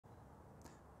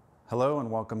Hello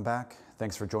and welcome back.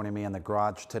 Thanks for joining me in the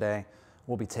garage today.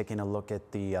 We'll be taking a look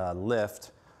at the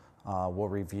lift. We'll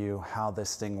review how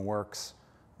this thing works,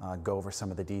 go over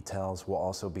some of the details. We'll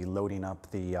also be loading up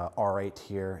the R8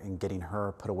 here and getting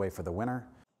her put away for the winter.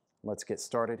 Let's get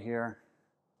started here.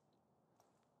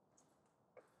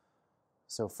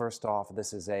 So first off,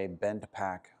 this is a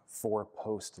Bendpak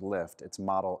 4-post lift. It's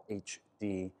model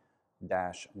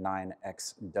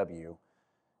HD-9XW.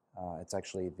 It's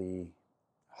actually the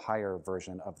higher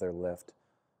version of their lift,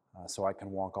 so I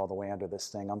can walk all the way under this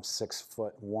thing. I'm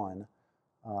 6'1".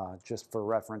 Just for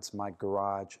reference, my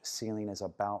garage ceiling is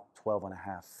about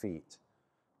 12.5 feet,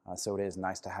 so it is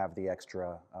nice to have the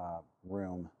extra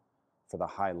room for the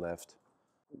high lift.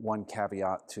 One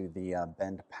caveat to the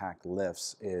Bendpak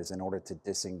lifts is in order to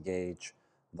disengage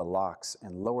the locks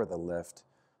and lower the lift,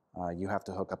 you have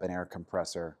to hook up an air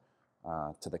compressor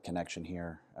to the connection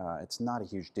here. It's not a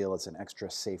huge deal. It's an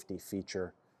extra safety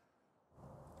feature.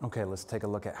 Okay, let's take a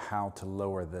look at how to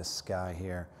lower this guy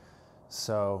here.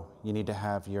 So you need to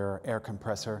have your air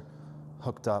compressor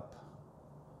hooked up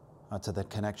to the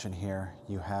connection here.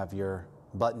 You have your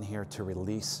button here to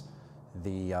release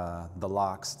the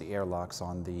locks, the air locks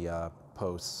on the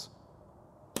posts.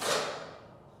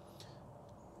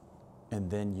 And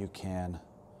then you can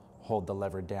hold the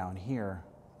lever down here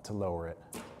to lower it.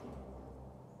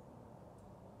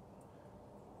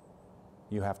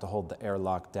 You have to hold the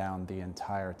airlock down the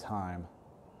entire time.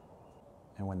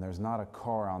 And when there's not a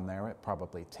car on there, it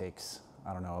probably takes,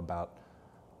 I don't know, about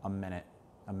a minute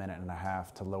and a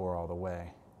half to lower all the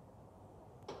way.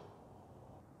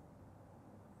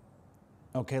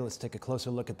 Okay, let's take a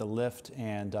closer look at the lift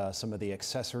and some of the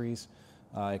accessories.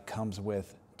 It comes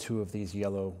with 2 of these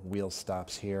yellow wheel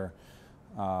stops here.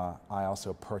 I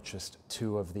also purchased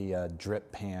 2 of the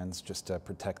drip pans just to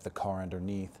protect the car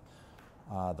underneath.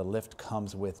 The lift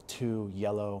comes with 2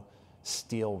 yellow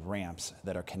steel ramps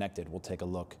that are connected. We'll take a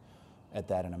look at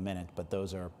that in a minute, but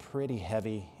those are pretty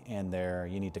heavy and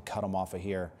you need to cut them off of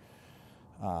here,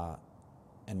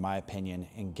 in my opinion,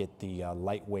 and get the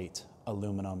lightweight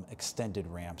aluminum extended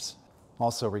ramps.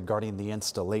 Also, regarding the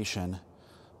installation,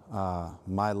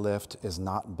 my lift is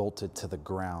not bolted to the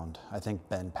ground. I think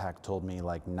Bendpak told me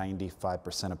like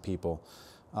 95% of people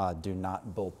do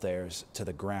not bolt theirs to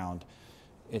the ground.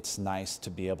 It's nice to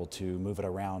be able to move it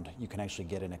around. You can actually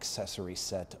get an accessory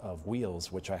set of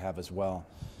wheels, which I have as well.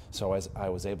 So as I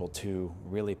was able to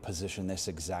really position this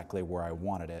exactly where I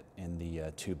wanted it in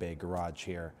the 2-bay garage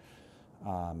here.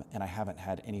 And I haven't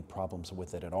had any problems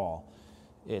with it at all.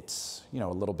 It's, you know,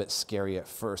 a little bit scary at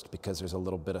first because there's a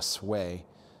little bit of sway.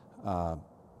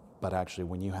 But actually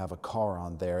when you have a car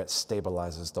on there, it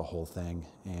stabilizes the whole thing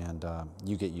and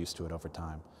you get used to it over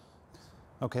time.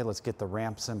 Okay, let's get the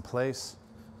ramps in place.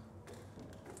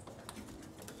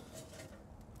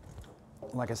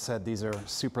 Like I said, these are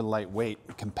super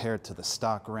lightweight compared to the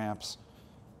stock ramps.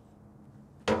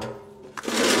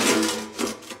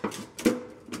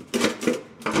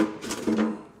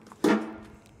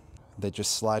 They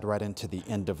just slide right into the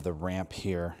end of the ramp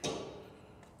here.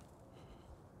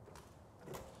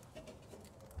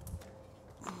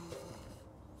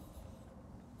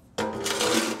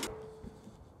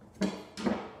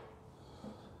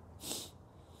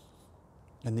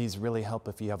 And these really help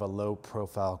if you have a low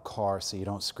profile car so you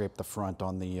don't scrape the front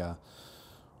on the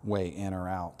way in or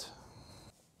out.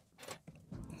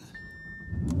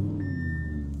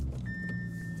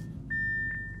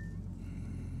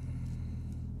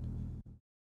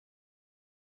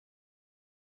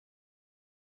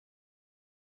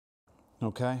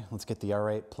 Okay, let's get the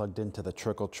R8 plugged into the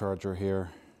trickle charger here.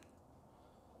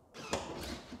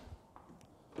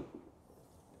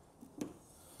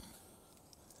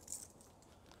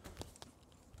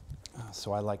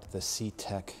 So I like the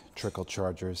C-Tech trickle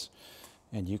chargers,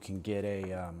 and you can get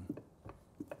a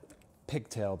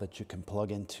pigtail that you can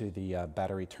plug into the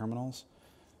battery terminals,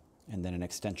 and then an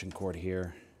extension cord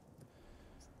here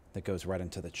that goes right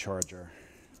into the charger.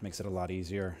 Makes it a lot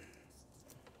easier.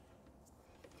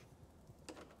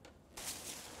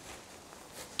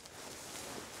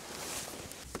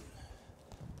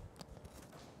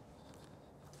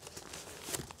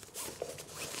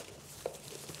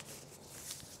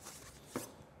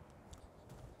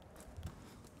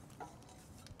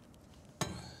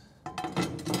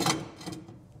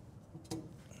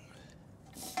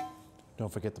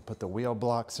 Don't forget to put the wheel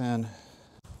blocks in.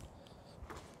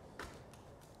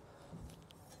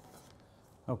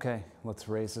 Okay, let's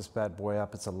raise this bad boy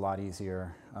up. It's a lot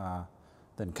easier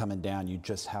than coming down. You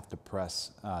just have to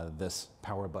press this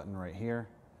power button right here.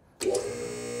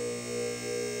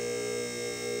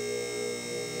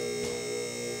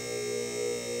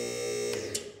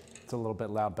 It's a little bit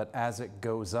loud, but as it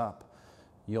goes up,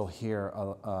 you'll hear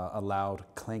a loud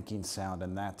clanking sound,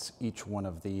 and that's each one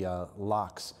of the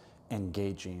locks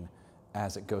engaging.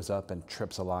 As it goes up and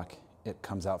trips a lock, it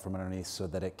comes out from underneath so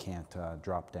that it can't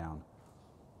drop down.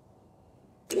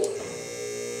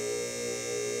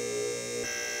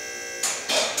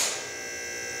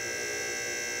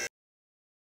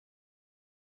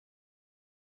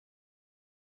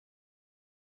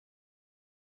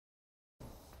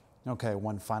 Okay,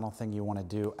 one final thing you want to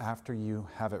do after you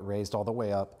have it raised all the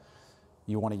way up,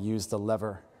 you want to use the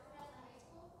lever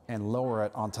and lower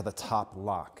it onto the top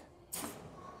lock.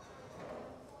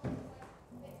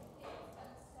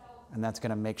 And that's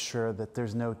going to make sure that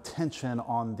there's no tension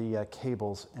on the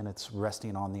cables and it's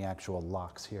resting on the actual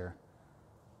locks here.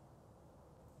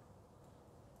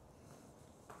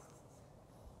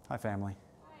 Hi, family.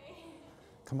 Hi.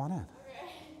 Come on in. Okay.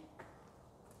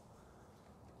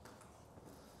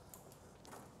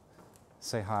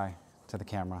 Say hi to the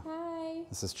camera. Hi.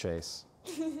 This is Chase.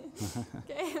 Okay,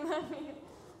 I love you.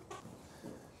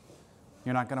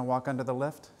 You're not going to walk under the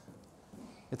lift?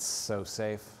 It's so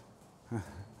safe. No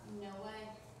way.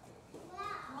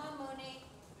 Come on, Monique.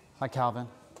 Hi, Calvin.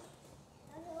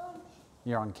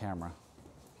 You're on camera.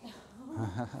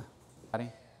 Ready?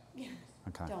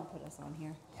 Okay. Don't put us on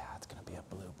here. Yeah, it's going to be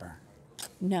a blooper.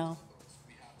 No,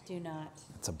 do not.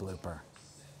 It's a blooper.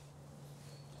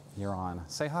 You're on.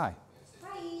 Say hi.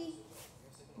 Hi.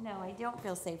 No, I don't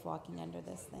feel safe walking under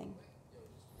this thing.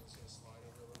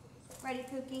 Ready,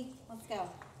 Pookie? Let's go.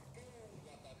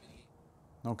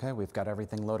 Okay, we've got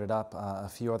everything loaded up. A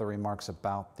few other remarks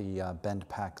about the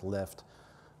Bendpak lift.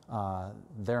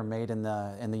 They're made in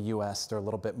the U.S. They're a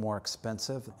little bit more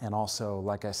expensive, and also,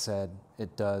 like I said,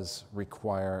 it does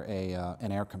require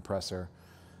an air compressor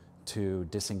to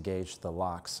disengage the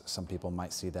locks. Some people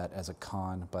might see that as a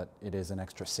con, but it is an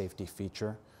extra safety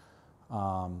feature.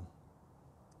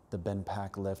 The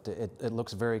Bendpak lift, it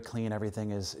looks very clean.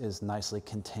 Everything is nicely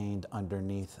contained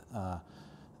underneath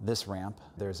this ramp.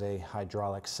 There's a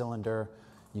hydraulic cylinder.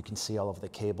 You can see all of the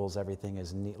cables. Everything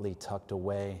is neatly tucked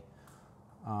away.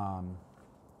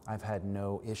 I've had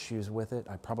no issues with it.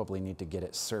 I probably need to get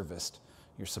it serviced.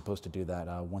 You're supposed to do that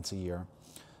once a year.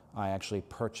 I actually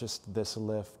purchased this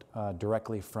lift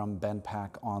directly from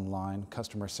Bendpak online.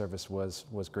 Customer service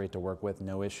was great to work with,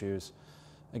 no issues.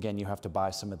 Again, you have to buy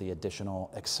some of the additional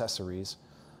accessories.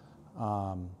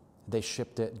 They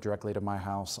shipped it directly to my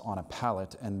house on a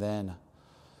pallet, and then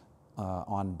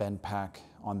on Bendpak,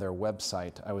 on their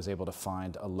website, I was able to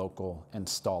find a local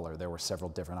installer. There were several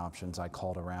different options. I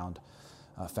called around,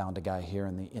 found a guy here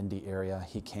in the Indy area.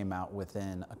 He came out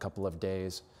within a couple of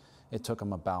days. It took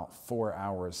him about 4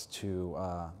 hours to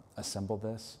assemble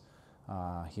this.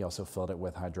 He also filled it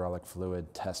with hydraulic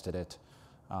fluid, tested it.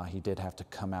 He did have to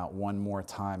come out one more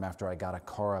time after I got a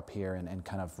car up here and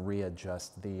kind of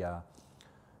readjust the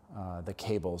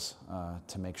cables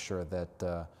to make sure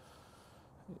that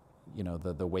you know,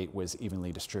 the weight was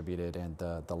evenly distributed and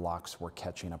the locks were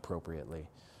catching appropriately.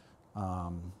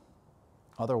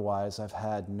 Otherwise, I've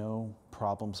had no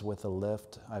problems with the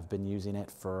lift. I've been using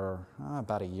it for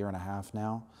about 1.5 years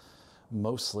now.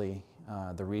 Mostly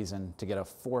the reason to get a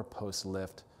 4-post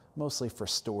lift, mostly for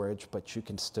storage, but you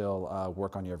can still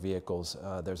work on your vehicles.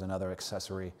 There's another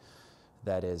accessory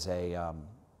that is a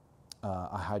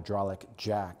hydraulic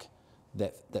jack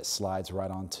that slides right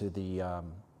onto the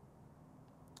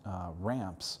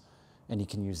ramps, and you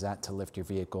can use that to lift your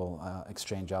vehicle,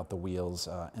 exchange out the wheels,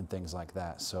 and things like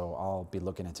that. So I'll be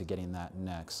looking into getting that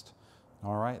next.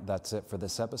 All right, that's it for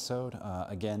this episode.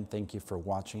 Again, thank you for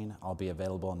watching. I'll be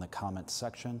available in the comments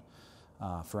section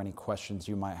for any questions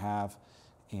you might have,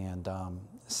 and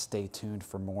stay tuned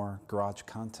for more garage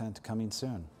content coming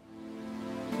soon.